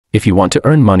If you want to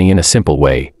earn money in a simple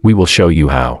way, we will show you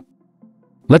how.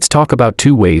 Let's talk about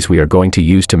 2 ways we are going to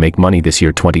use to make money this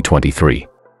year 2023.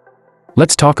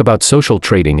 Let's talk about social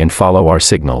trading and follow our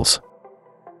signals.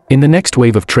 In the next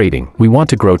wave of trading, we want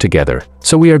to grow together,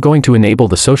 so we are going to enable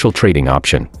the social trading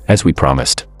option, as we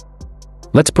promised.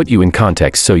 Let's put you in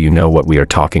context so you know what we are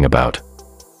talking about.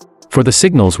 For the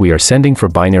signals we are sending for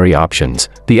binary options,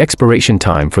 the expiration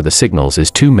time for the signals is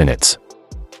 2 minutes.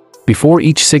 Before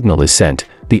each signal is sent,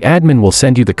 the admin will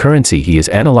send you the currency he is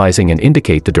analyzing and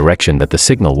indicate the direction that the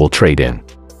signal will trade in.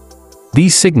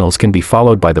 These signals can be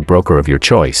followed by the broker of your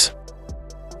choice.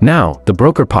 Now, the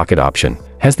broker pocket option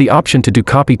has the option to do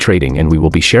copy trading, and we will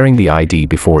be sharing the ID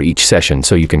before each session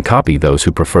so you can copy those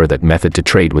who prefer that method to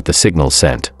trade with the signals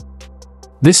sent.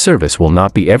 This service will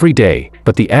not be every day,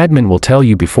 but the admin will tell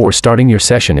you before starting your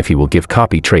session if he will give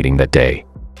copy trading that day.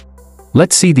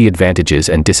 Let's see the advantages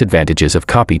and disadvantages of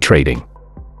copy trading.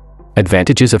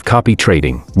 Advantages of copy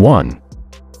trading. 1.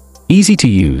 Easy to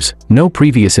use, no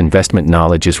previous investment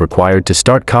knowledge is required to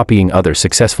start copying other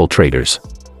successful traders.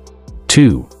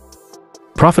 2.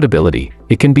 Profitability.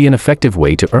 It can be an effective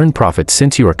way to earn profits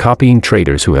since you are copying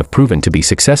traders who have proven to be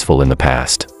successful in the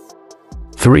past.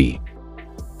 3.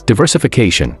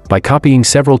 Diversification. By copying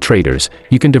several traders,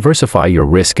 you can diversify your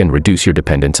risk and reduce your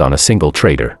dependence on a single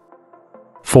trader.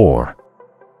 4.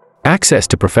 Access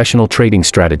to professional trading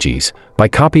strategies. By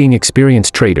copying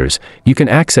experienced traders, you can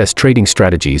access trading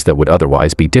strategies that would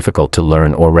otherwise be difficult to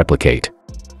learn or replicate.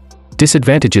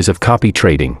 Disadvantages of copy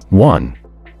trading. 1.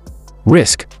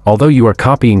 Risk. Although you are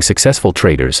copying successful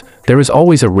traders, there is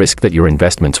always a risk that your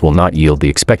investments will not yield the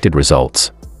expected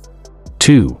results.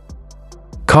 2.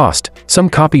 Cost. Some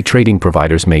copy trading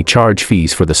providers may charge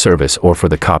fees for the service or for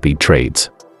the copied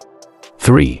trades.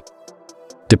 3.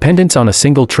 Dependence on a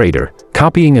single trader.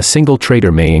 Copying a single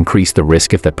trader may increase the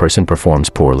risk if that person performs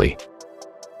poorly.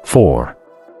 4.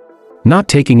 Not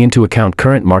taking into account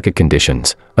current market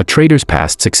conditions. A trader's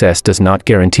past success does not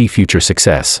guarantee future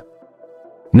success.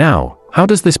 Now, how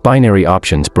does this binary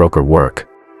options broker work?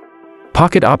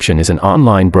 Pocket Option is an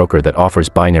online broker that offers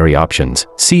binary options,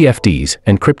 CFDs,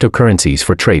 and cryptocurrencies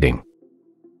for trading.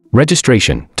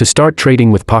 Registration. To start trading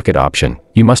with Pocket Option,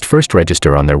 you must first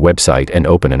register on their website and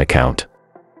open an account.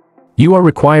 You are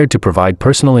required to provide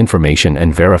personal information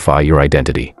and verify your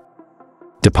identity.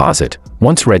 Deposit.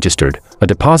 Once registered, a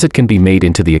deposit can be made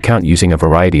into the account using a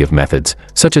variety of methods,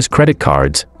 such as credit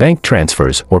cards, bank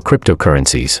transfers, or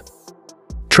cryptocurrencies.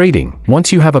 Trading.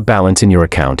 Once you have a balance in your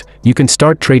account, you can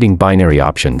start trading binary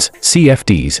options,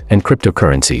 CFDs, and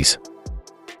cryptocurrencies.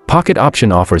 Pocket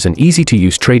Option offers an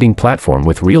easy-to-use trading platform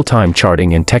with real-time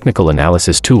charting and technical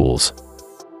analysis tools.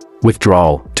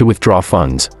 Withdrawal. To withdraw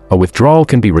funds, a withdrawal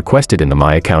can be requested in the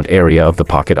My Account area of the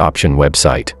Pocket Option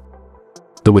website.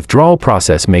 The withdrawal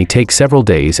process may take several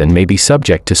days and may be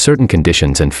subject to certain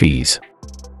conditions and fees.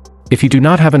 If you do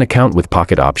not have an account with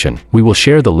Pocket Option, we will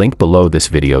share the link below this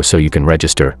video so you can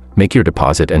register, make your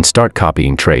deposit, and start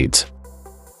copying trades.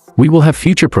 We will have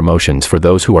future promotions for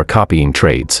those who are copying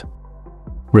trades.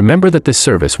 Remember that this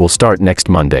service will start next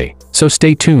Monday, so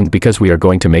stay tuned because we are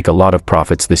going to make a lot of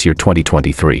profits this year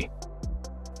 2023.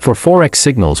 For Forex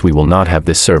signals we will not have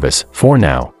this service, for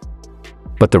now.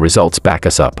 But the results back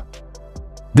us up.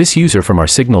 This user from our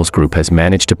signals group has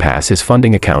managed to pass his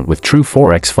funding account with true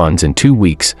Forex funds in 2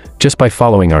 weeks, just by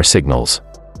following our signals.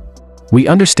 We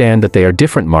understand that they are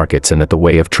different markets and that the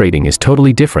way of trading is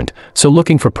totally different, so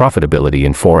looking for profitability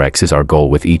in Forex is our goal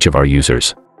with each of our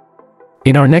users.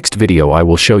 In our next video I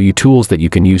will show you tools that you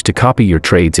can use to copy your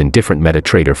trades in different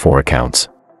MetaTrader 4 accounts.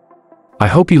 I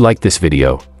hope you liked this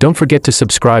video. Don't forget to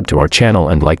subscribe to our channel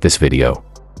and like this video.